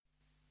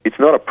It's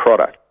not a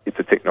product, it's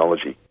a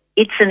technology.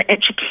 It's an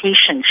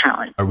education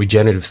challenge. A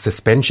regenerative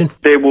suspension.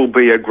 There will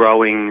be a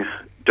growing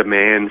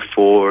demand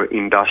for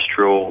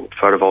industrial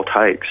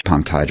photovoltaics.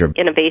 Pumped hydro.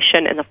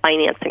 Innovation in the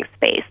financing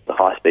space. The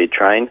high-speed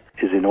train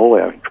is in all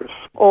our interests.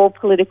 All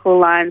political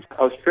lines.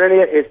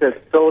 Australia is a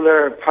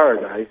solar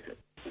paradise.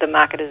 The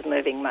market is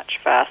moving much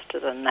faster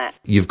than that.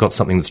 You've got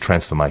something that's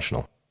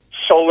transformational.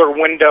 Solar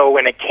window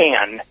in a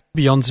can.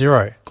 Beyond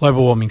Zero,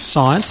 global warming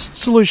science,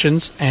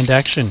 solutions and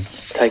action.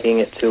 Taking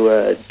it to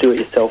a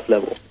do-it-yourself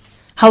level.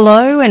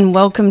 Hello and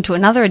welcome to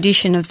another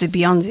edition of the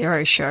Beyond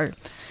Zero show.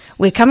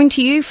 We're coming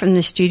to you from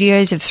the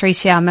studios of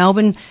 3CR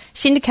Melbourne,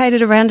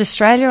 syndicated around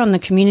Australia on the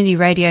Community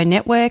Radio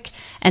Network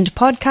and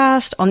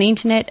podcast on the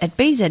internet at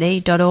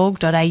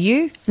bze.org.au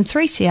and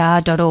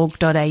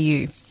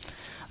 3cr.org.au.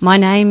 My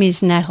name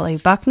is Natalie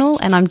Bucknell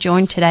and I'm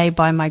joined today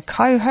by my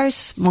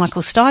co-hosts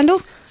Michael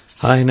Steindl.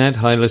 Hi Nat,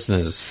 hi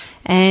listeners.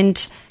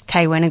 And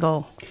Kay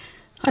Wenegal.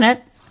 Hi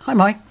Nat, hi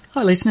Mike,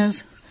 hi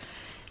listeners.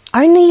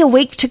 Only a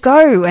week to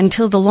go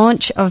until the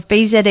launch of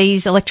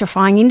BZE's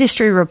Electrifying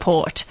Industry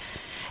Report.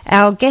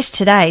 Our guest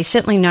today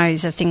certainly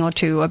knows a thing or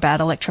two about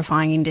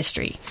electrifying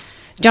industry.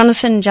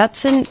 Jonathan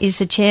Judson is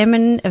the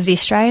chairman of the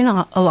Australian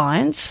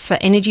Alliance for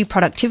Energy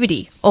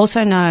Productivity,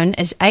 also known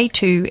as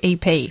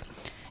A2EP,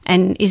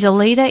 and is a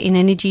leader in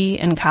energy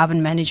and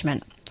carbon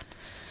management.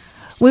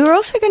 We were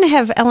also going to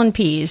have Alan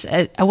Pearce,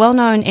 a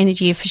well-known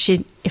energy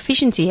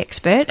efficiency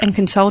expert and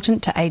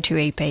consultant to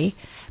A2EP,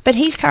 but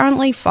he's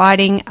currently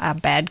fighting a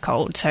bad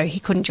cold, so he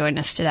couldn't join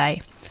us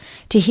today.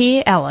 To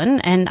hear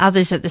Alan and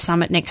others at the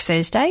summit next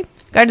Thursday,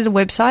 go to the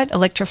website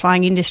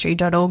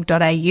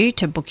electrifyingindustry.org.au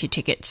to book your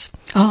tickets.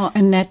 Oh,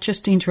 and Nat,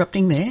 just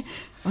interrupting there,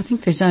 I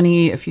think there's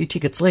only a few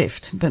tickets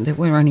left, but there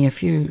were only a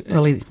few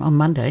early on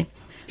Monday.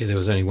 Yeah, there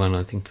was only one,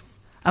 I think.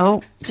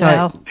 Oh, so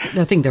well,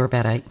 I think there were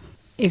about 8.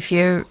 If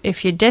you're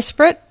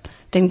desperate,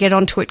 then get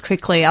onto it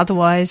quickly.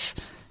 Otherwise,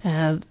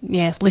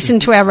 listen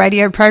to our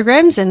radio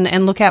programs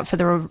and look out for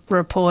the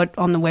report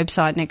on the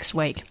website next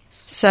week.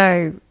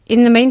 So,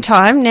 in the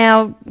meantime,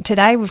 now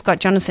today we've got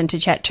Jonathan to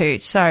chat to.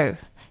 So,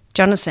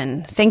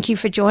 Jonathan, thank you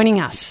for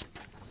joining us.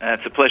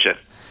 It's a pleasure.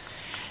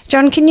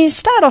 John, can you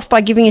start off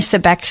by giving us the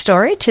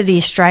backstory to the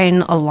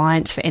Australian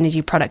Alliance for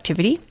Energy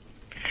Productivity?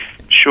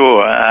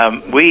 Sure.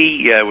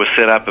 We were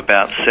set up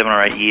about 7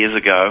 or 8 years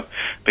ago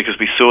because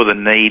we saw the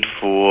need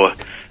for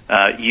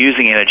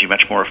using energy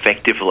much more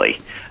effectively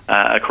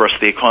across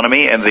the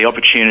economy and the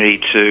opportunity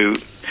to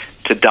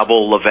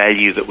double the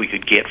value that we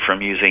could get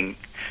from using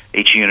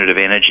each unit of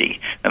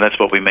energy, and that's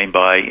what we mean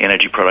by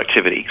energy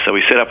productivity. So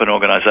we set up an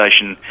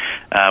organisation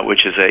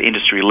which is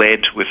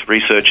industry-led with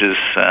researchers,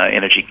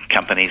 energy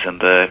companies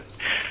and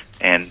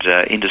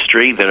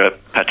industry that are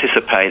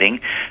participating,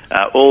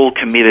 all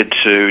committed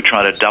to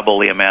trying to double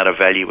the amount of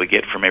value we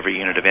get from every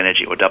unit of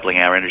energy, or doubling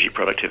our energy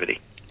productivity.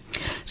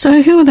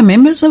 So who are the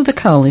members of the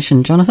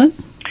coalition, Jonathan?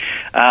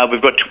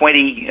 We've got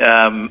 20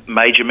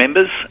 major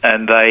members,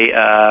 and they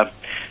are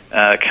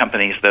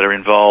companies that are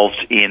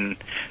involved in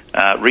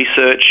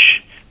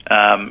research,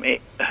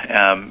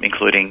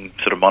 including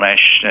sort of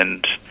Monash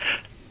and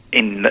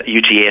in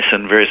UTS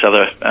and various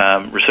other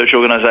research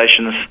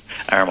organisations,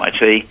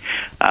 RMIT.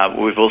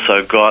 We've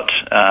also got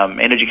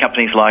energy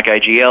companies like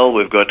AGL.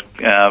 We've got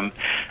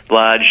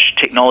large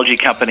technology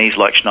companies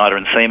like Schneider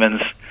and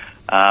Siemens,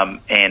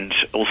 and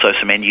also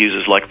some end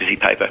users like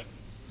VisiPaper.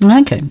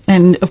 Okay,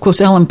 and of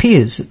course Alan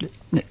Pearce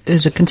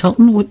is a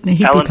consultant. Would he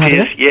be part of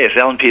that? Yes,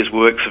 Alan Pearce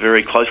works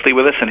very closely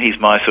with us, and he's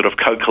my sort of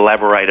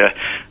co-collaborator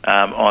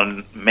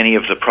on many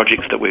of the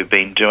projects that we've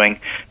been doing,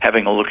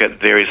 having a look at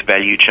various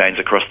value chains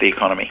across the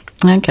economy.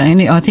 Okay,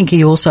 and I think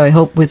he also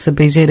helped with the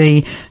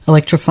BZE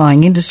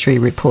Electrifying Industry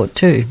Report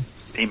too.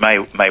 He may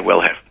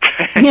well have.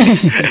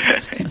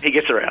 He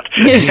gets around.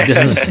 Yeah, he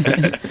does.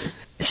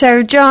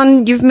 So,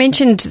 John, you've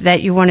mentioned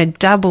that you want to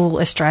double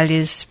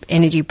Australia's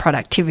energy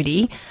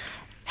productivity.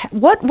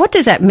 What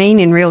does that mean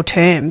in real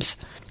terms?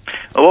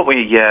 Well, what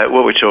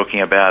we're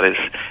talking about is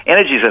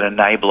energy is an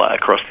enabler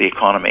across the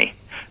economy,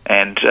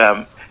 and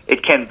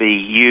it can be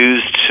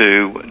used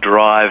to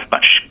drive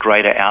much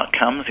greater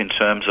outcomes in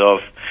terms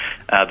of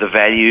the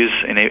values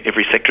in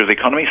every sector of the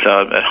economy.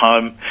 So at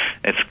home,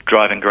 it's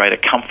driving greater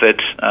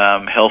comfort,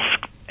 health,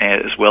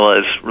 as well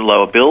as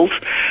lower bills.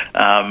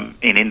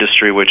 In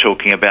industry, we're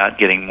talking about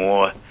getting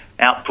more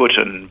output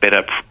and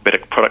better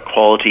product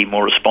quality,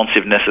 more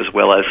responsiveness, as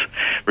well as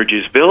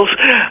reduced bills.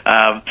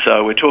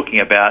 So we're talking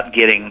about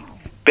getting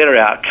better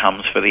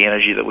outcomes for the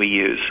energy that we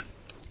use.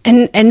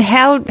 And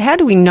how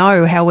do we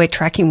know how we're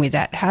tracking with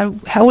that? How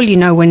will you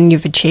know when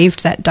you've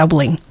achieved that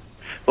doubling?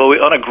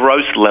 Well, on a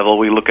gross level,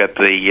 we look at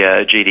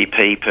the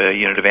GDP per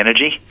unit of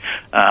energy,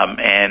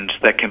 and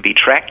that can be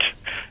tracked.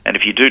 And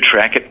if you do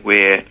track it,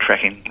 we're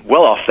tracking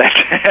well off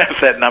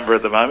that number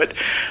at the moment.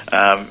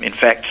 In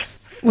fact,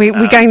 we're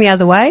going the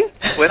other way?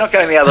 We're not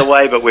going the other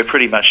way, but we're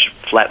pretty much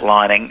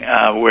flatlining,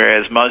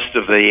 whereas most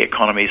of the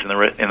economies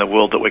in the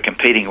world that we're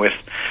competing with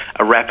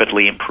are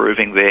rapidly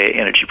improving their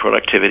energy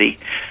productivity.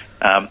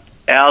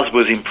 Ours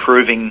was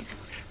improving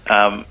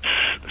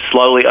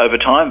slowly over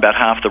time, about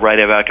half the rate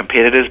of our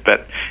competitors,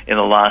 but in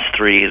the last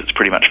 3 years it's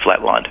pretty much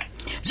flatlined.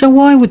 So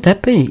why would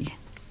that be?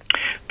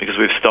 Because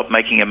we've stopped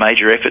making a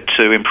major effort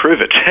to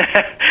improve it.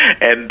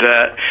 And,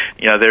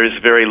 there is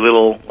very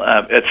little...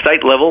 at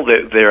state level,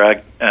 there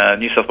are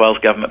New South Wales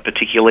government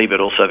particularly,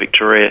 but also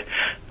Victoria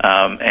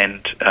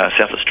and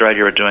South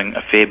Australia are doing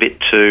a fair bit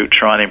to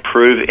try and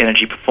improve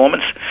energy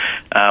performance.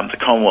 The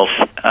Commonwealth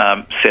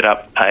set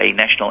up a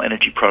National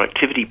Energy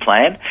Productivity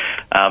Plan.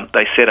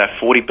 They set a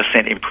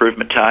 40%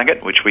 improvement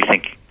target, which we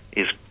think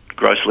is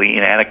grossly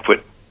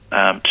inadequate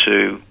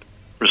to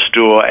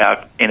restore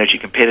our energy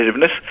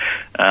competitiveness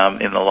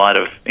in the light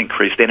of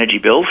increased energy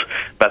bills.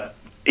 But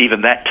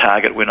even that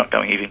target we're not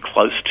going even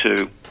close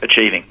to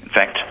achieving. In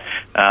fact,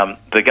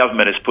 the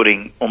government is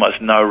putting almost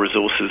no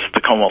resources,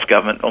 the Commonwealth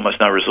government, almost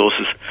no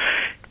resources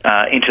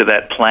into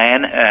that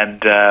plan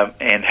and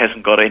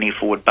hasn't got any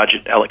forward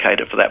budget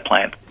allocated for that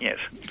plan. Yes.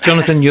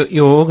 Jonathan,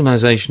 your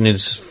organisation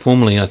is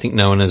formally, I think,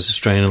 known as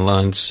Australian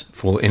Alliance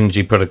for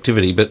Energy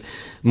Productivity, but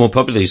more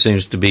popularly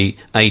seems to be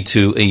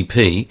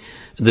A2EP.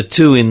 The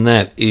 2 in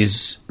that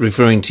is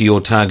referring to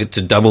your target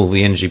to double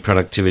the energy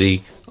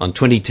productivity on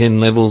 2010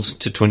 levels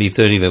to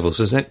 2030 levels.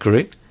 Is that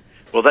correct?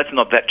 Well, that's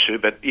not that true,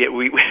 but yeah,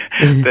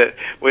 the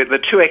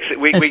 2X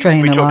we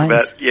talk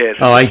about yes.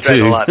 Oh,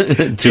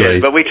 A2,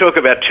 2As. But we talk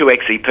about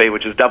 2XEP,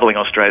 which is doubling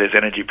Australia's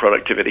energy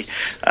productivity,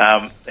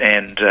 so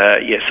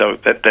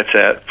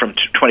that's from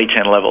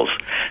 2010 levels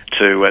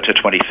to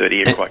 2030.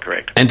 You're quite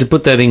correct. And to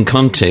put that in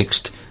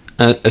context,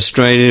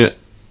 Australia.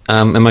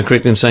 Am I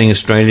correct in saying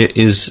Australia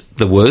is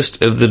the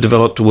worst of the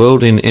developed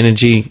world in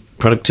energy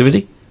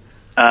productivity?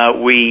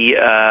 We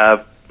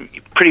are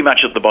pretty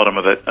much at the bottom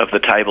of the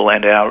table,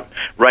 and our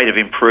rate of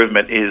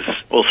improvement is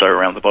also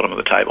around the bottom of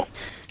the table.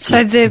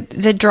 So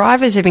the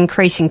drivers of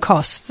increasing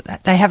costs,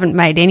 they haven't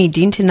made any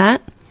dent in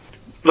that?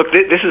 Look,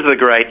 this is the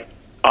great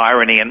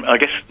irony, and I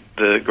guess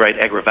the great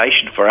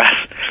aggravation for us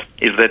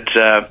is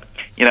that,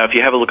 if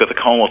you have a look at the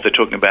Commonwealth, they're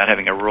talking about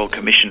having a Royal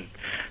Commission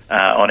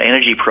on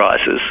energy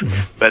prices,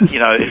 but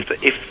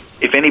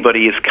if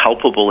anybody is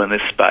culpable in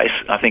this space,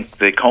 I think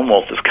the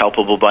Commonwealth is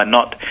culpable by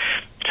not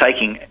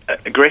taking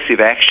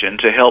aggressive action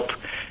to help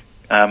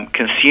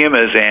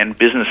consumers and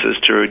businesses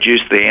to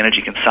reduce their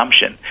energy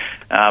consumption.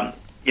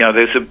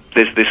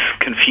 There's this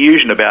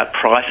confusion about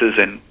prices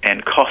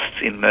and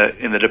costs in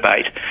the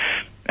debate.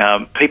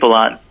 People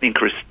aren't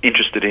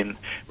interested in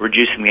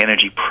reducing the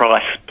energy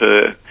price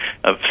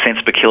of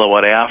cents per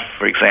kilowatt hour,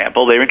 for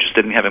example. They're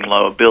interested in having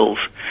lower bills.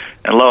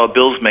 And lower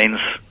bills means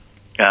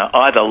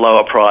either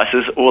lower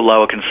prices or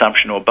lower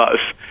consumption or both.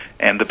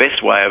 And the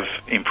best way of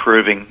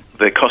improving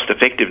the cost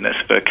effectiveness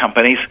for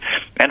companies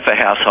and for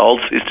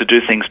households is to do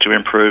things to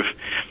improve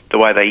the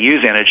way they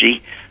use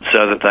energy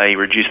so that they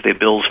reduce their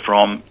bills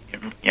from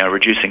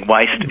reducing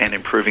waste and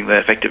improving the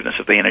effectiveness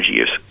of the energy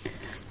use.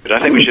 But I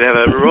think we should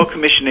have a Royal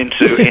Commission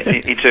into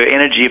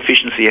energy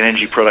efficiency and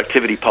energy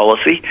productivity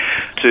policy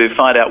to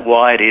find out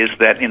why it is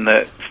that in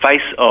the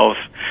face of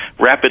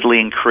rapidly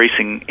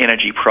increasing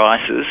energy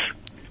prices,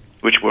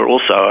 which were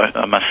also,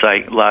 I must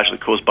say, largely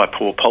caused by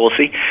poor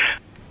policy,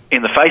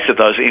 in the face of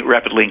those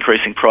rapidly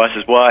increasing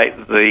prices, why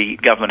the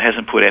government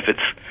hasn't put efforts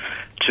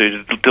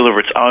to deliver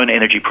its own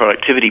energy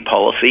productivity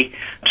policy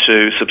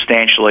to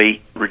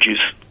substantially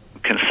reduce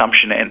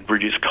consumption and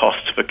reduce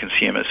costs for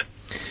consumers.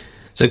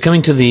 So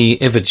coming to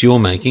the efforts you're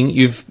making,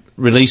 you've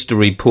released a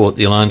report,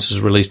 the Alliance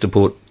has released a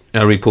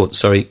report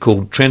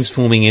called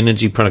Transforming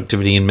Energy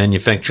Productivity in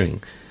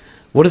Manufacturing.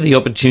 What are the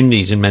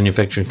opportunities in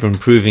manufacturing for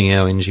improving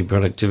our energy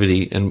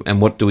productivity,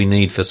 and what do we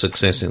need for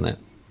success in that?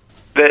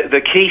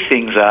 The key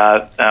things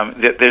are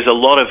that there's a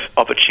lot of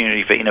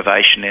opportunity for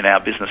innovation in our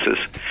businesses.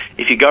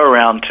 If you go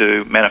around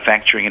to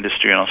manufacturing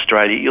industry in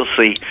Australia, you'll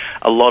see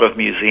a lot of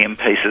museum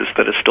pieces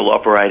that are still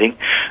operating.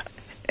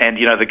 And,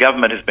 the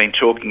government has been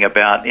talking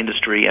about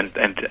industry and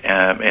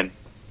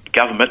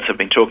governments have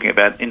been talking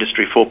about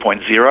Industry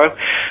 4.0,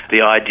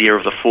 the idea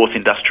of the fourth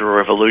industrial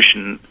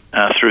revolution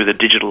through the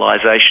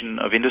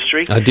digitalisation of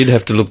industry. I did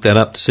have to look that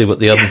up to see what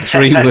the other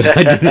three were.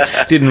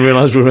 I didn't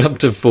realise we were up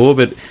to 4,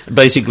 but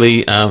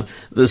basically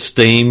the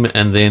steam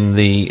and then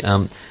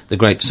the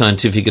great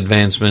scientific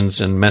advancements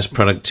and mass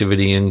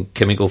productivity and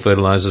chemical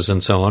fertilisers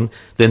and so on,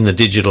 then the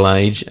digital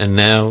age, and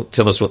now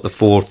tell us what the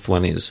fourth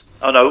one is.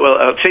 Oh, no, well,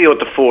 I'll tell you what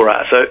the 4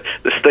 are. So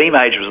the steam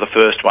age was the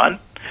first one.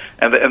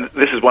 And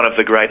this is one of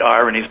the great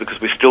ironies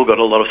because we've still got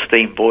a lot of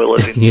steam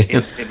boilers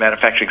in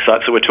manufacturing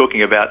sites. So we're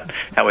talking about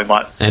how we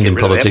might... And in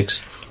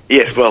politics.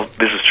 Yes, well,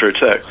 this is true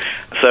too.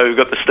 So we've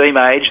got the steam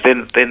age,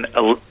 then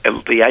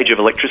the age of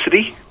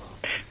electricity,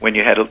 when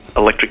you had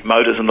electric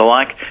motors and the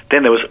like.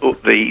 Then there was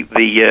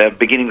the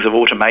beginnings of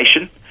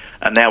automation,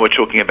 and now we're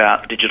talking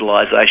about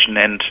digitalisation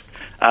and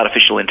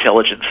artificial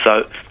intelligence.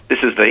 So this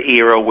is the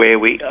era where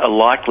we are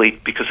likely,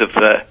 because of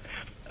the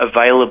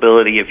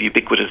availability of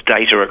ubiquitous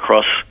data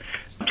across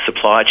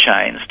supply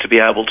chains, to be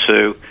able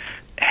to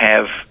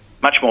have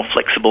much more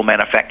flexible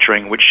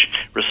manufacturing which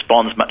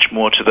responds much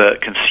more to the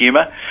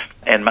consumer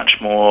and much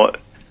more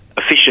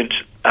efficient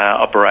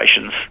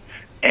operations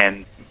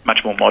and much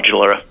more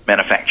modular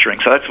manufacturing.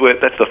 So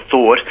that's the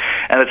thought,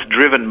 and it's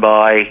driven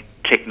by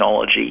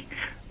technology,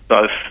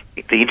 both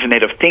the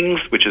Internet of Things,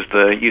 which is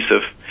the use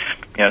of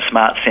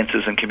smart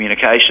sensors and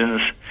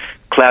communications,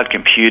 cloud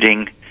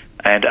computing,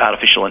 and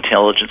artificial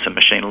intelligence and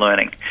machine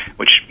learning,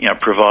 which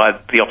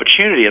provide the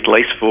opportunity at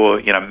least for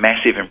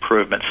massive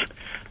improvements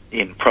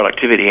in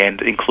productivity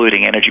and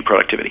including energy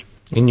productivity.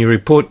 In your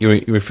report,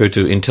 you refer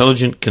to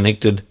intelligent,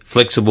 connected,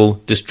 flexible,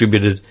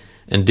 distributed,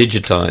 and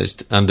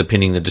digitised,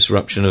 underpinning the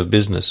disruption of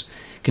business.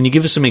 Can you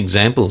give us some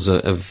examples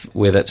of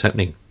where that's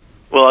happening?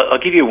 Well, I'll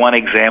give you one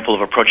example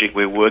of a project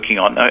we're working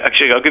on.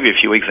 Actually, I'll give you a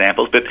few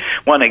examples, but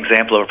one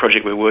example of a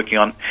project we're working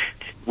on,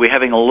 we're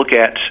having a look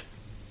at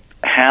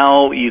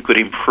how you could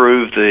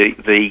improve the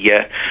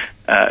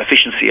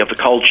efficiency of the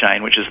cold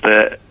chain, which is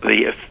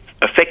the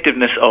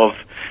effectiveness of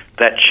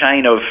that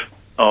chain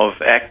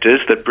of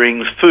actors that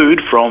brings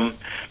food from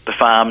the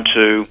farm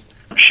to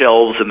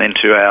shelves and then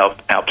to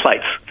our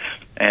plates.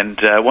 And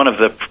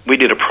we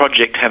did a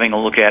project having a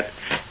look at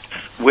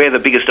where the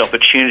biggest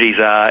opportunities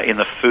are in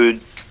the food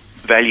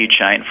value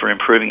chain for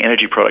improving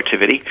energy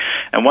productivity.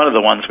 And one of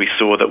the ones we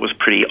saw that was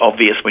pretty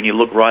obvious when you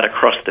look right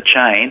across the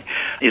chain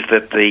is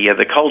that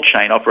the cold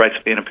chain operates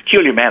in a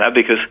peculiar manner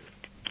because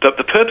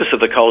the purpose of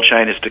the cold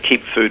chain is to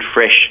keep food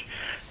fresh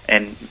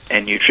and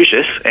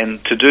nutritious,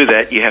 and to do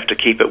that you have to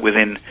keep it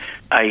within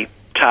a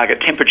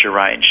target temperature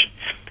range.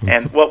 Mm-hmm.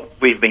 And what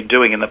we've been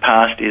doing in the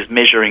past is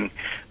measuring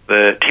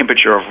the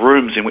temperature of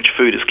rooms in which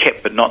food is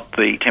kept, but not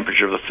the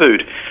temperature of the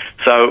food.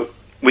 So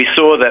we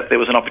saw that there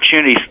was an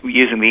opportunity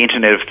using the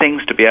Internet of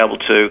Things to be able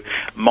to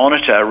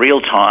monitor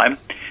real-time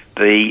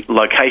the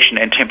location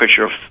and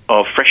temperature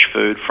of fresh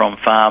food from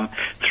farm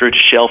through to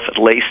shelf at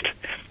least,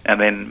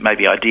 and then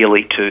maybe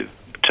ideally to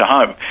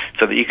home,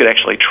 so that you could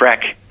actually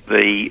track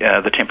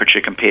the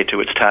temperature compared to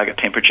its target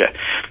temperature.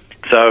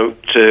 So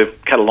to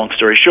cut a long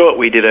story short,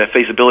 we did a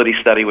feasibility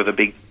study with a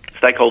big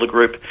stakeholder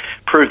group,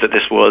 proved that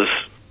this was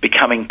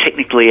becoming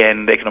technically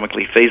and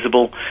economically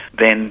feasible,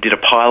 then did a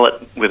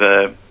pilot with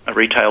a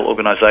retail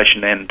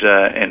organisation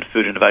and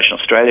Food Innovation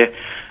Australia,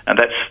 and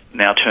that's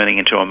now turning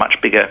into a much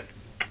bigger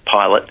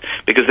pilot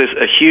because there's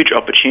a huge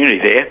opportunity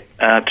there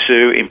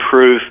to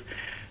improve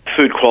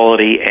food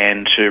quality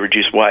and to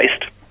reduce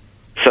waste.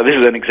 So this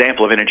is an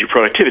example of energy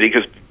productivity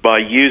because by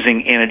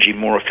using energy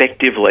more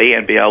effectively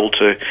and be able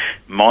to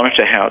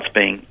monitor how it's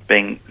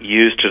being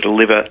used to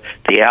deliver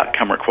the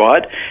outcome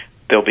required,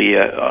 there'll be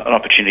an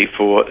opportunity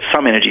for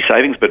some energy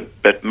savings,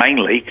 but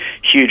mainly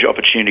huge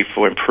opportunity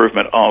for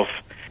improvement of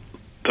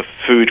the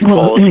food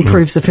quality. Well, it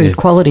improves the food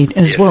quality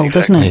as well, exactly.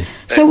 Doesn't it?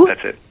 So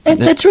that's it.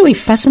 That's really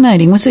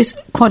fascinating. Was there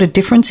quite a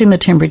difference in the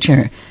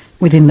temperature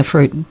within the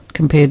fruit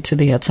compared to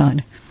the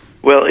outside?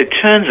 Well, it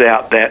turns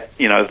out that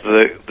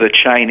the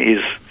chain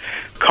is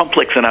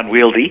complex and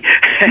unwieldy,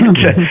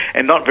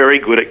 and not very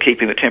good at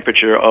keeping the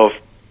temperature of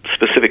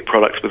specific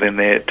products within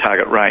their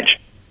target range.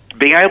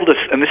 Being able to,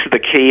 and this is the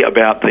key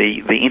about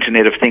the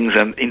Internet of Things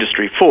and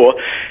Industry 4,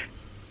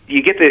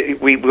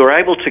 we were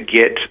able to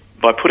get,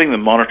 by putting the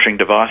monitoring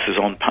devices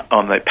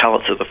on the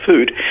pallets of the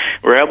food,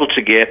 we're able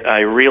to get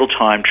a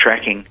real-time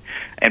tracking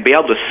and be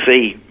able to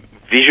see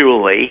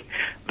visually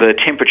the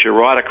temperature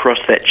right across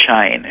that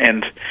chain,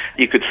 and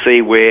you could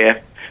see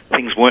where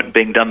things weren't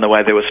being done the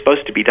way they were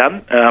supposed to be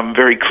done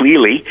very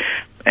clearly,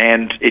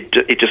 and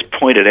it just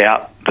pointed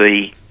out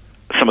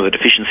some of the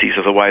deficiencies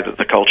of the way that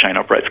the cold chain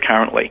operates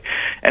currently.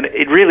 And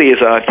it really is,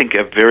 I think,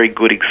 a very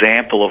good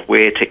example of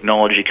where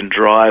technology can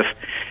drive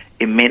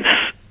immense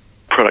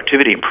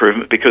productivity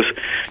improvement, because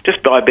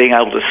just by being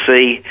able to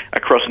see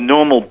across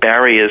normal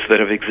barriers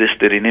that have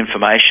existed in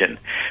information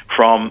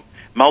from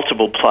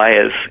multiple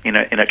players in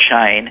a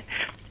chain,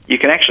 you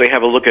can actually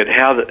have a look at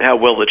how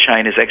well the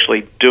chain is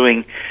actually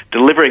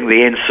delivering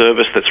the end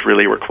service that's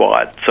really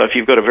required. So if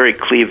you've got a very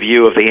clear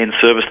view of the end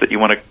service that you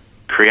want to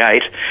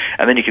create,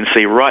 and then you can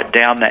see right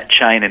down that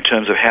chain in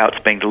terms of how it's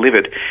being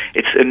delivered,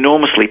 it's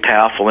enormously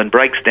powerful and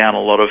breaks down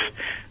a lot of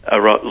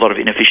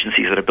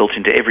inefficiencies that are built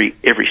into every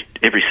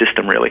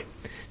system, really.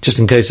 Just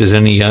in case there's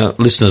any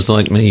listeners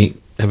like me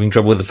having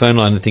trouble with the phone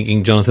line and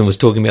thinking Jonathan was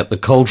talking about the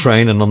coal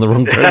train and on the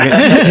wrong program,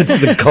 it's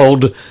the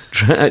cold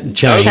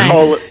chain.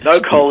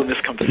 No coal in this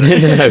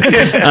conversation.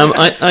 No.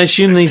 I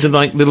assume these are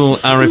like little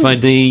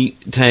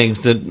RFID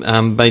tags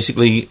that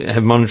basically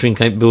have monitoring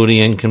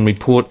capability and can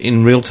report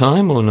in real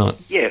time, or not?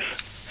 Yes,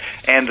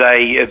 and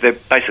they're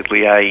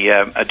basically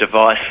a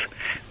device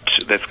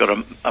that's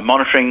got a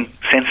monitoring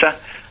sensor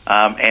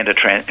and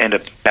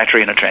a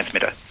battery and a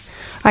transmitter.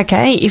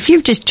 Okay, if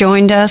you've just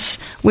joined us,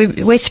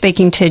 we're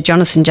speaking to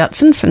Jonathan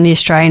Jutson from the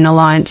Australian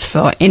Alliance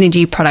for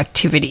Energy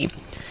Productivity.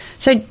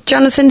 So,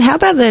 Jonathan, how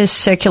about the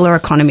circular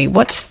economy?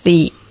 What's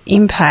the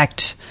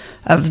impact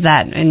of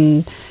that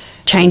in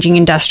changing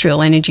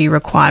industrial energy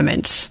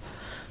requirements?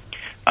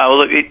 Well,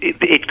 look,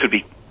 it could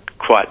be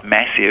quite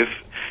massive.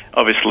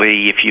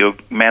 Obviously, if you're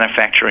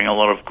manufacturing a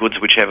lot of goods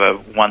which have a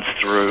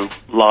once-through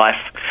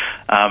life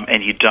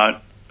and you don't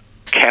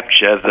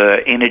capture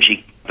the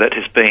energy that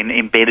has been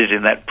embedded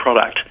in that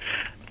product,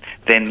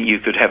 then you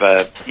could have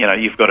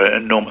you've got an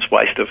enormous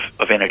waste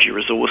of energy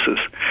resources.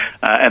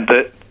 And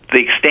the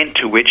extent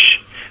to which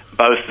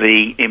both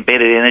the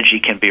embedded energy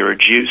can be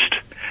reduced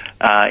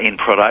in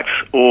products,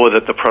 or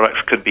that the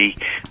products could be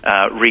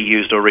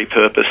reused or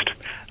repurposed,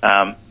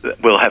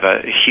 will have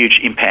a huge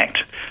impact.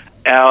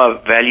 Our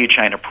value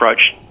chain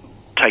approach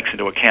takes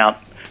into account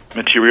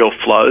material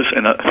flows,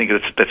 and I think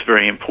that's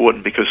very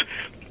important, because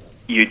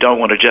you don't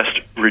want to just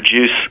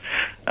reduce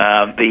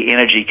the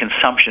energy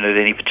consumption at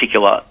any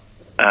particular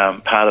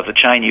part of the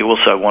chain. You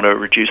also want to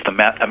reduce the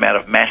amount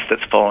of mass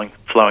that's flowing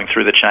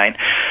through the chain.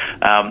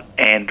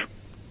 And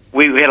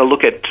we had a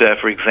look at,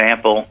 for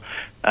example,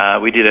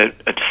 we did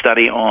a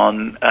study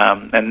on,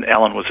 and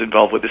Alan was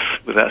involved with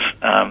us,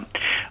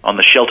 on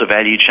the shelter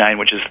value chain,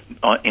 which is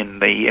in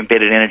the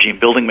embedded energy in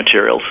building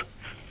materials.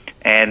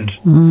 And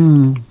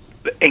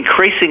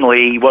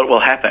increasingly, what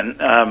will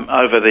happen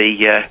over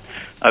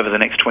the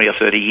next 20 or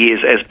 30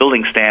 years, as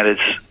building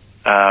standards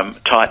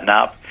tighten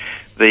up,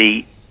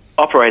 the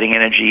operating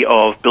energy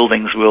of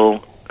buildings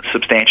will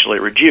substantially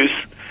reduce.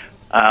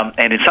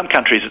 And in some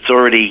countries, it's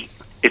already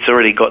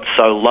got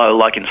so low,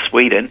 like in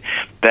Sweden,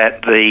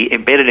 that the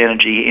embedded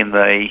energy in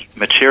the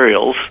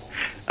materials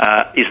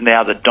is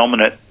now the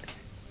dominant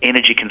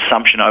energy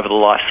consumption over the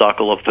life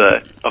cycle of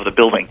the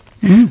building.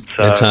 So,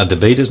 that's hard to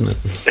beat, isn't it?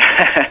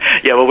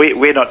 Yeah, well,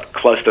 we're not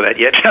close to that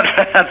yet.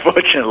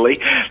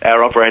 Unfortunately,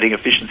 our operating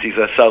efficiencies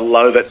are so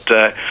low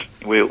that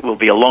will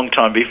be a long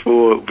time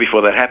before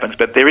that happens.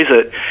 But there is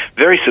a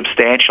very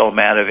substantial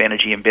amount of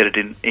energy embedded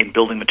in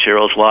building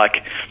materials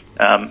like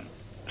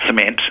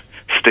cement,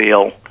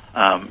 steel,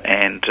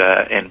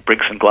 and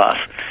bricks and glass.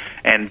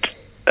 And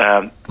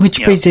which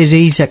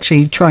BZE is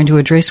actually trying to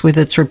address with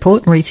its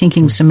report,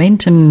 Rethinking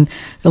Cement and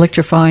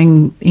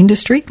Electrifying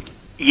Industry?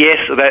 Yes,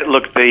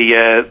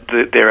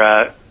 there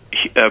are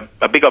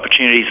big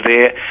opportunities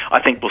there.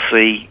 I think we'll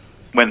see,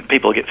 when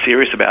people get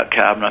serious about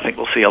carbon, I think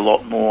we'll see a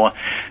lot more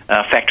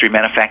factory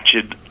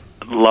manufactured,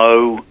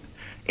 low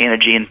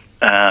energy and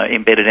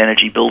embedded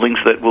energy buildings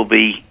that will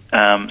be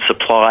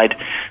supplied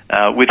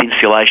with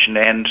insulation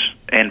and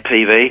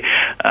PV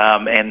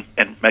and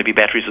maybe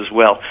batteries as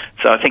well.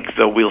 So I think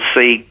that we'll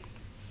see,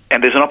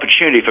 and there's an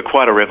opportunity for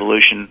quite a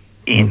revolution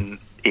in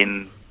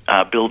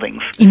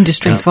buildings.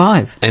 Industry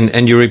 5.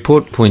 And your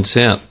report points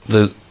out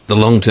the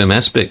long-term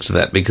aspects of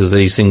that, because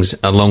these things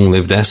are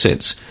long-lived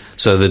assets.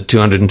 So the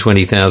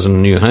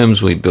 220,000 new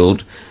homes we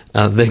build,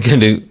 they're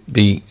going to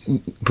be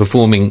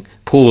performing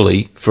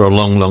poorly for a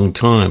long, long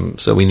time.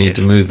 So we need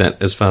to move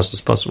that as fast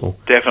as possible.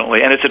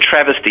 Definitely. And it's a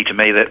travesty to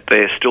me that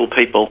there's still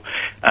people,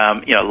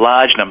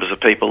 large numbers of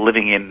people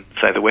living in,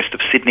 say, the west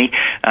of Sydney,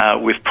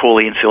 with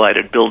poorly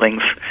insulated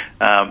buildings,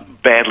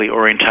 badly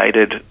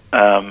orientated,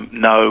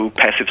 no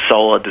passive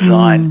solar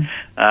design,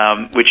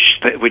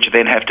 which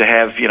then have to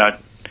have,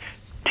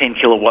 10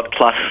 kilowatt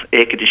plus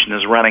air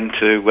conditioners running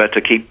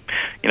to keep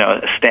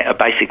a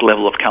basic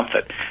level of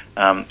comfort.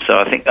 So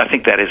I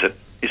think that is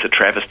a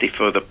travesty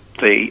for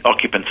the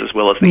occupants as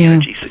well as the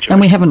energy situation.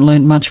 And we haven't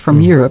learned much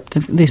from Europe.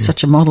 There's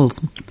such a model.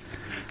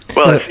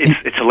 Well,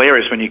 it's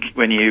hilarious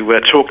when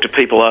you talk to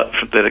people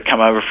that have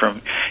come over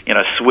from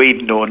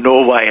Sweden or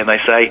Norway, and they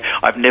say,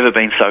 "I've never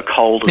been so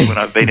cold as when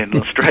I've been in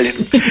an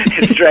Australian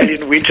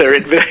winter,"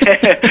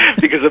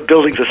 because the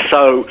buildings are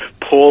so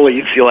poorly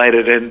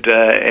insulated and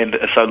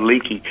are so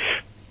leaky.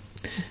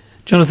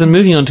 Jonathan,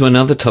 moving on to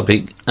another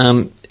topic,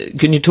 can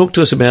you talk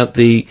to us about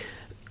the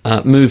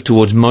move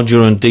towards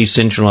modular and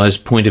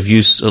decentralised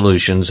point-of-use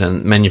solutions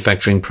and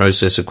manufacturing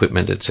process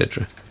equipment,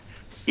 etc.?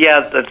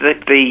 Yeah,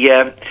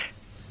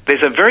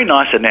 there's a very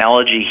nice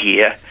analogy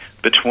here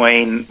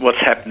between what's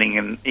happening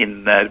with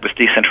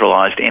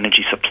decentralised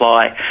energy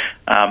supply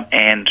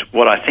and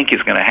what I think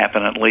is going to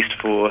happen, at least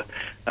for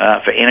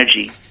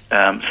energy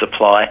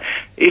supply.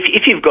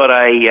 If you've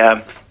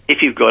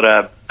got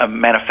a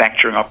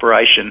manufacturing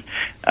operation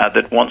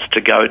that wants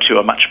to go to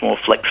a much more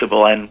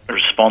flexible and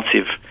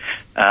responsive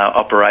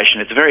operation,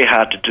 it's very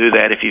hard to do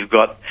that if you've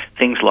got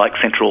things like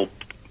central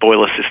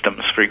boiler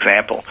systems, for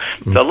example.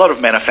 So a lot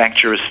of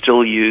manufacturers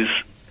still use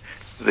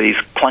these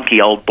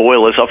clunky old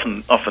boilers,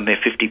 often they're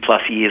 50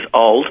 plus years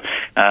old,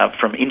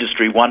 from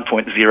Industry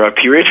 1.0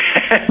 period,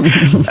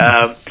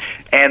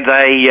 and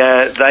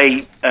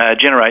they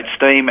generate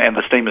steam, and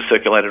the steam is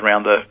circulated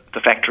around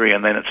the factory,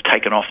 and then it's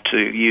taken off to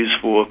use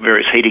for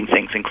various heating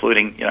things,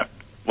 including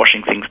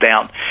washing things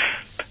down.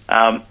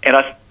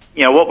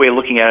 What we're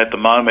looking at the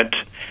moment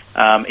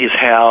is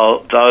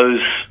how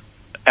those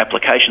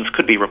applications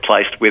could be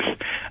replaced with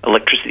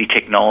electricity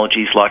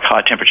technologies like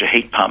high-temperature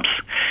heat pumps,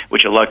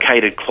 which are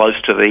located close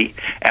to the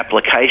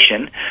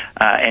application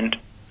and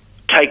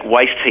take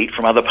waste heat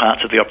from other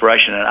parts of the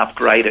operation and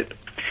upgrade it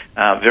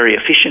very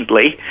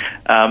efficiently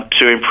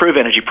to improve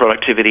energy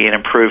productivity and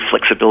improve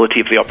flexibility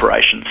of the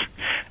operations.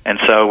 And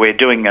so we've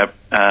done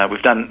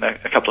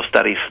a couple of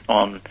studies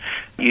on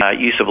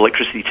use of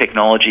electricity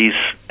technologies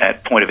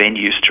at point of end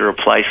use to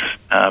replace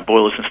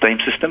boilers and steam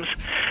systems,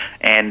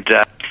 and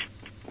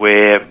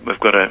where we've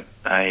got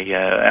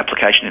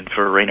application in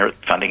for ARENA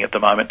funding at the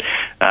moment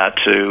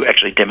to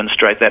actually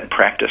demonstrate that in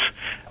practice.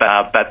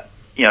 But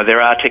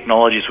there are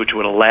technologies which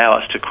would allow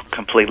us to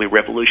completely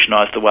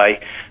revolutionise the way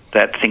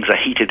that things are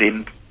heated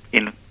in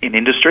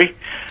industry.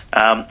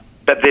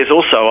 But there's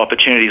also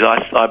opportunities,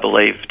 I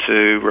believe,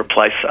 to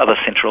replace other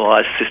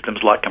centralised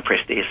systems like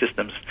compressed air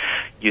systems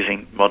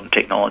using modern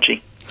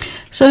technology.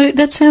 So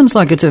that sounds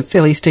like it's a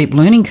fairly steep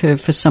learning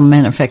curve for some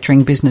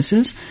manufacturing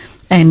businesses,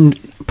 and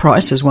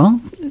price as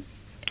well.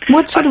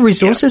 What sort of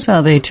resources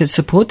are there to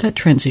support that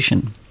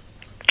transition?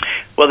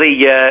 Well,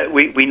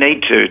 we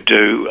need to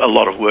do a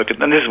lot of work, and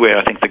this is where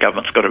I think the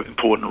government's got an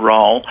important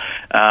role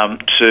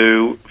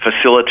to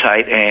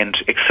facilitate and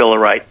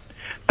accelerate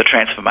the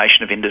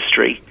transformation of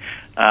industry.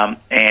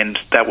 And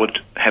that would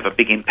have a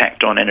big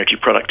impact on energy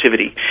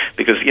productivity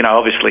because,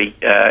 obviously,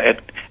 at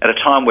a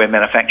time where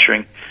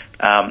manufacturing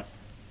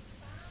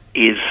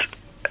is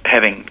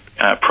having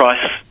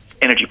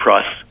energy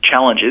price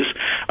challenges,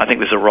 I think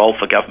there's a role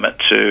for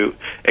government to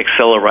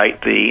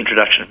accelerate the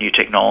introduction of new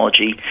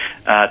technology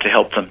to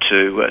help them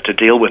to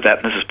deal with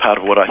that. And this is part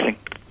of what I think.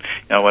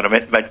 When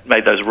I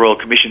made those Royal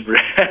Commission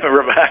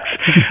remarks,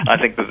 I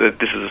think that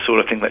this is the sort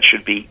of thing that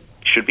should be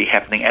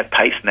happening at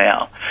pace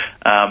now,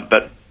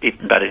 but it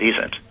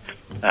isn't.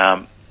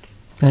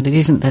 But it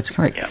isn't. That's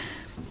correct. Yeah.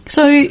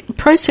 So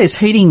process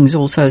heating is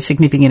also a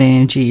significant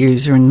energy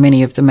user in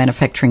many of the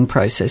manufacturing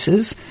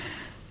processes.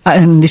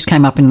 And this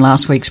came up in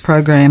last week's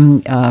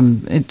program.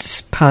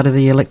 It's part of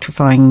the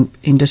electrifying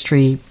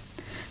industry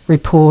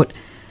report.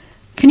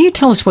 Can you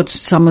tell us what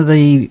some of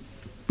the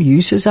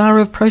uses are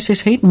of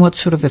process heat and what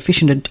sort of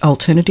efficient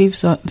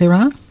alternatives there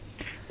are?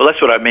 Well,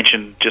 that's what I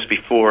mentioned just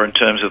before in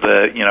terms of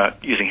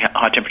using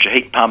high temperature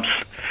heat pumps.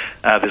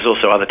 There's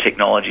also other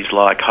technologies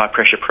like high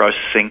pressure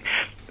processing.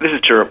 This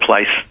is to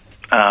replace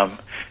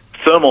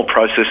thermal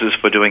processes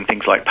for doing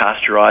things like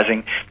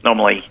pasteurising.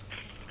 Normally,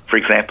 for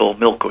example,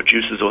 milk or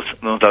juices or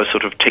those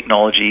sort of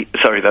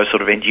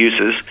end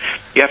users,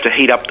 you have to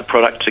heat up the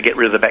product to get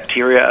rid of the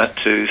bacteria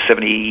to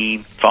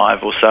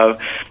 75 or so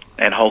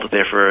and hold it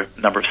there for a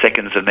number of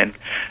seconds, and then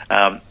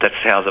that's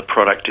how the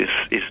product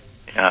is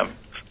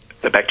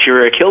the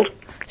bacteria are killed.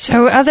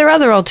 So are there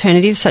other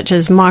alternatives such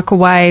as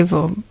microwave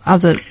or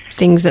other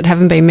things that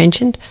haven't been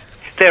mentioned?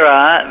 There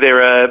are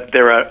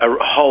a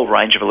whole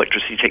range of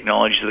electricity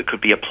technologies that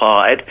could be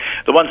applied.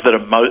 The ones that are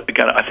going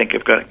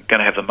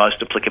to have the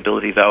most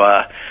applicability, though,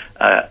 are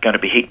going to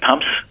be heat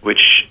pumps,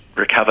 which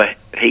recover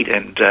heat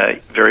and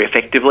very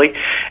effectively,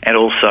 and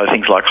also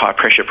things like high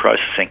pressure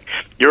processing.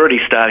 You're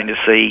already starting to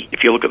see,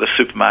 if you look at the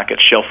supermarket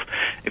shelf,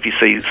 if you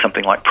see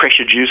something like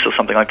pressure juice or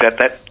something like that,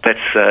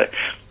 that's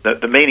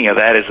the meaning of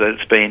that is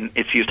that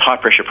it's used high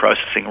pressure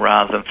processing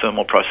rather than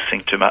thermal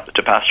processing to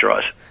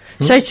pasteurise.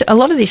 So a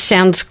lot of this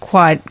sounds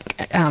quite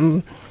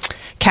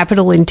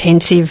capital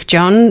intensive,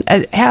 John.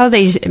 How are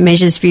these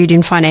measures viewed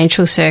in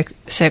financial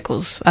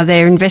circles? Are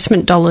there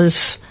investment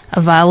dollars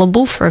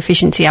available for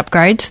efficiency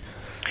upgrades?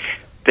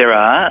 There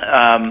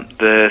are.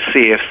 The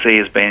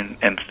CEFC has been,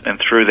 and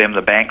through them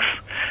the banks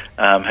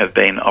have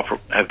been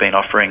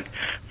offering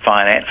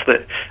finance.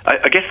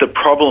 I guess the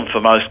problem for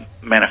most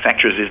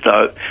manufacturers is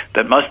though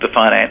that most of the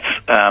finance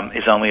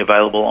is only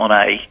available on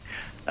a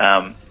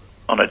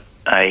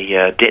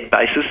debt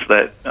basis,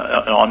 an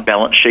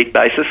on-balance sheet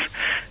basis,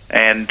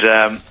 and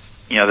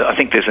I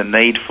think there's a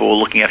need for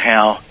looking at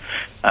how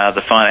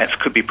the finance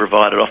could be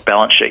provided off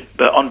balance sheet.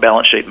 The on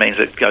balance sheet means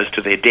it goes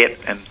to their debt,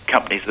 and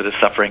companies that are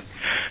suffering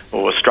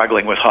or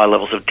struggling with high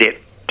levels of debt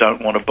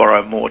don't want to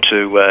borrow more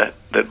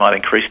that might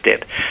increase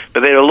debt.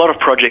 But there are a lot of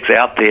projects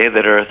out there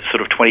that are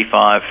sort of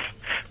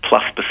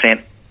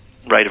 25+%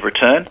 rate of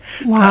return.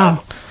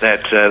 Wow.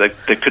 That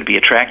could be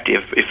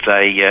attractive if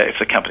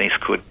the companies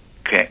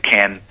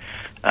can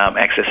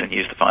access and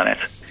use the finance.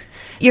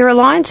 Your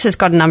alliance has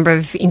got a number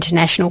of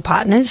international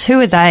partners. Who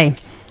are they?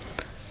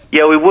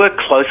 Yeah, we work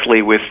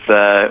closely with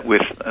the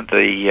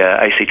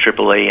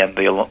ACEEE and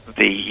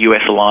the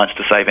US Alliance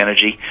to Save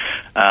Energy,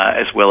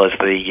 as well as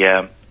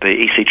the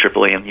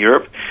ECEEE in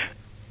Europe.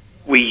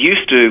 We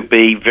used to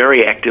be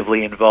very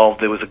actively involved.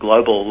 There was a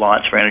global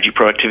alliance for energy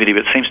productivity,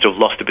 but it seems to have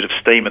lost a bit of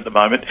steam at the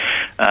moment.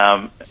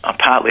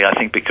 Partly, I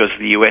think, because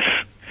the US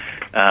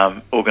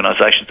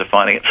organisations are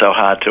finding it so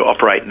hard to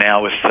operate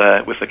now with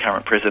the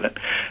current president.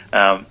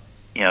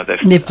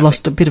 They've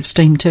lost a bit of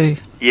steam too.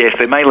 Yes,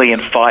 they're mainly in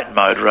fight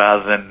mode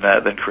rather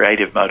than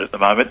creative mode at the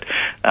moment.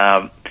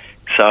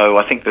 So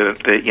I think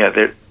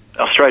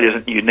Australia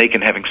isn't unique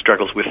in having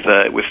struggles with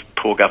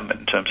poor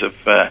government in terms of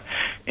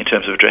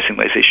addressing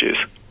these issues.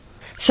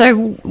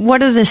 So,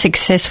 what are the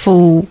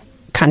successful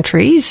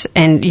countries?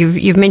 And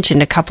you've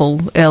mentioned a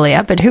couple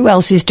earlier, but who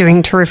else is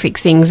doing terrific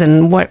things,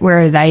 and where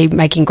are they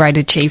making great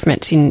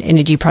achievements in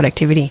energy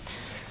productivity?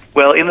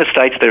 Well, in the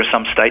States, there are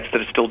some states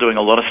that are still doing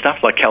a lot of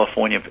stuff, like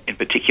California in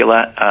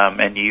particular,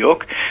 and New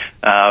York,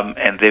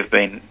 and they've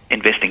been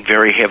investing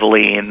very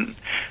heavily in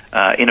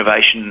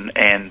innovation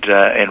and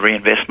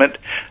reinvestment,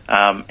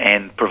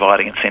 and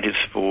providing incentives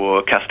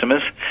for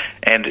customers.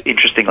 And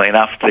interestingly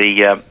enough,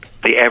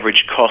 the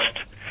average cost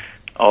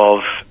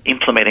of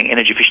implementing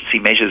energy efficiency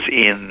measures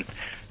in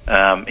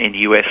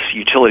US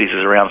utilities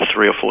is around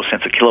 3 or 4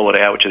 cents a kilowatt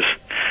hour, which is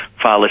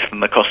far less than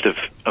the cost of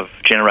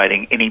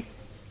generating any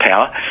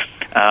power.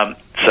 So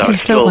it's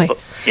still,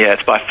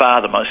 it's by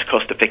far the most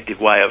cost-effective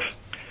way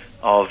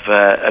of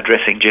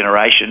addressing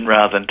generation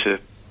rather than to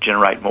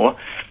generate more.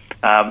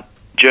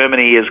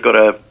 Germany has got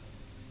a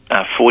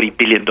 $40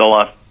 billion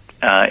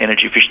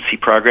energy efficiency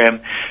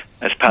program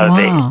as part of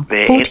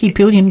their $40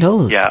 billion.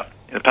 Yeah,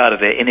 as part of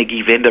their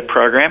Energiewende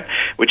program,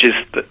 which is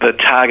the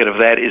target of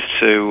that is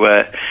to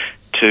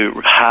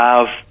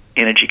halve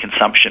energy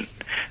consumption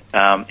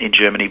in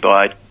Germany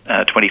by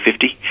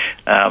 2050.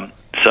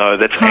 So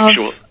that's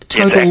actual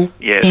total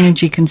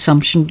energy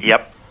consumption.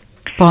 Yep.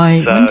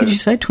 By when did you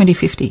say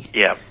 2050?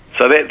 Yeah.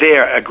 So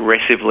they're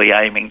aggressively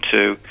aiming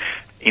to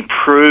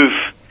improve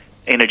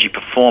energy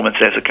performance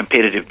as a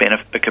competitive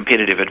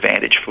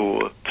advantage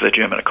for the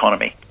German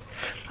economy.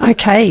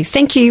 Okay,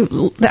 thank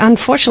you.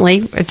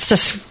 Unfortunately, it's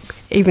just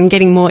even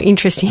getting more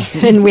interesting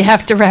and we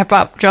have to wrap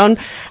up, John.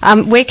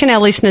 Where can our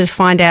listeners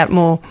find out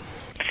more?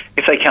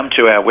 If they come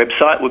to our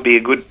website, would be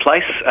a good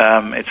place.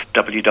 It's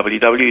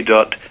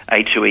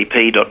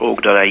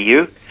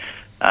www.a2ep.org.au.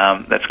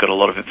 That's got a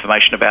lot of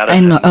information about it.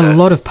 And a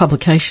lot of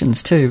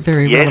publications too,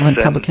 very relevant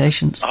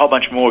publications. A whole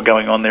bunch more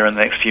going on there in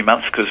the next few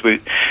months because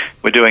we've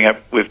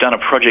done a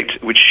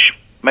project which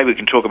maybe we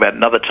can talk about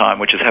another time,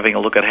 which is having a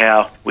look at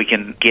how we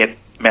can get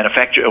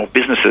manufacturers or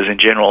businesses in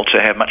general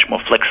to have much more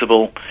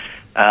flexible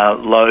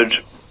load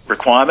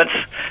requirements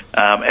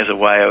as a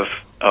way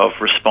of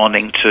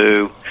responding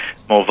to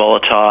more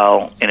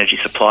volatile energy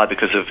supply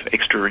because of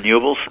extra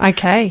renewables.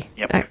 Okay.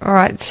 Yep. All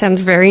right. Sounds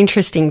very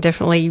interesting.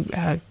 Definitely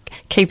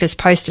keep us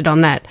posted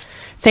on that.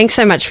 Thanks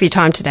so much for your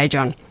time today,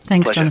 John.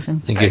 Thanks, Pleasure. Jonathan.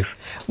 Thank you.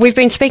 We've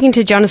been speaking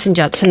to Jonathan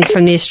Judson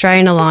from the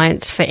Australian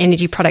Alliance for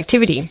Energy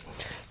Productivity.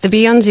 The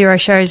Beyond Zero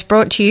show is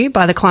brought to you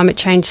by the Climate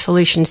Change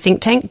Solutions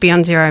think tank,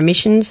 Beyond Zero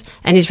Emissions,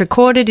 and is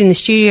recorded in the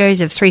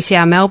studios of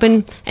 3CR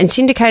Melbourne and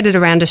syndicated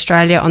around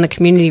Australia on the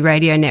Community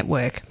Radio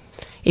Network.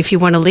 If you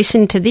want to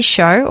listen to this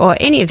show or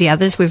any of the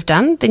others we've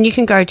done, then you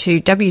can go to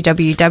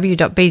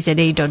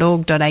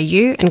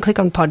www.bze.org.au and click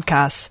on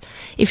podcasts.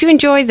 If you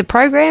enjoy the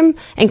program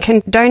and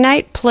can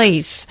donate,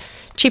 please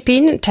chip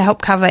in to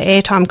help cover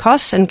airtime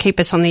costs and keep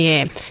us on the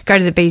air. Go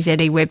to the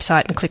BZE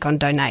website and click on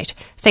donate.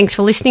 Thanks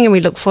for listening and we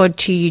look forward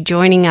to you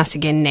joining us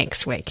again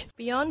next week.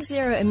 Beyond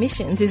Zero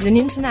Emissions is an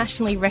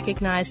internationally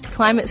recognised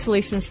climate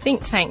solutions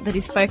think tank that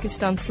is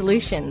focused on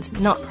solutions,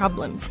 not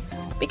problems.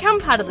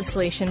 Become part of the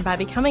solution by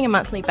becoming a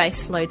monthly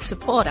base load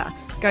supporter.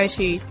 Go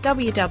to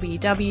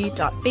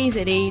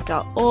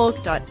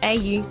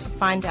www.bze.org.au to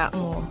find out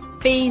more.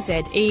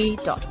 bze.org.au.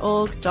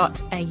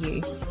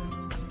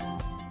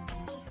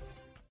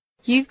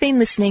 You've been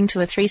listening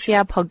to a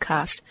 3CR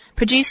podcast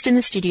produced in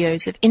the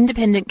studios of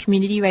independent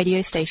community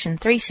radio station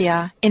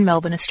 3CR in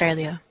Melbourne,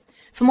 Australia.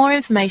 For more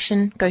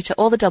information, go to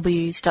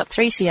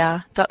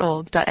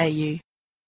allthews.3cr.org.au.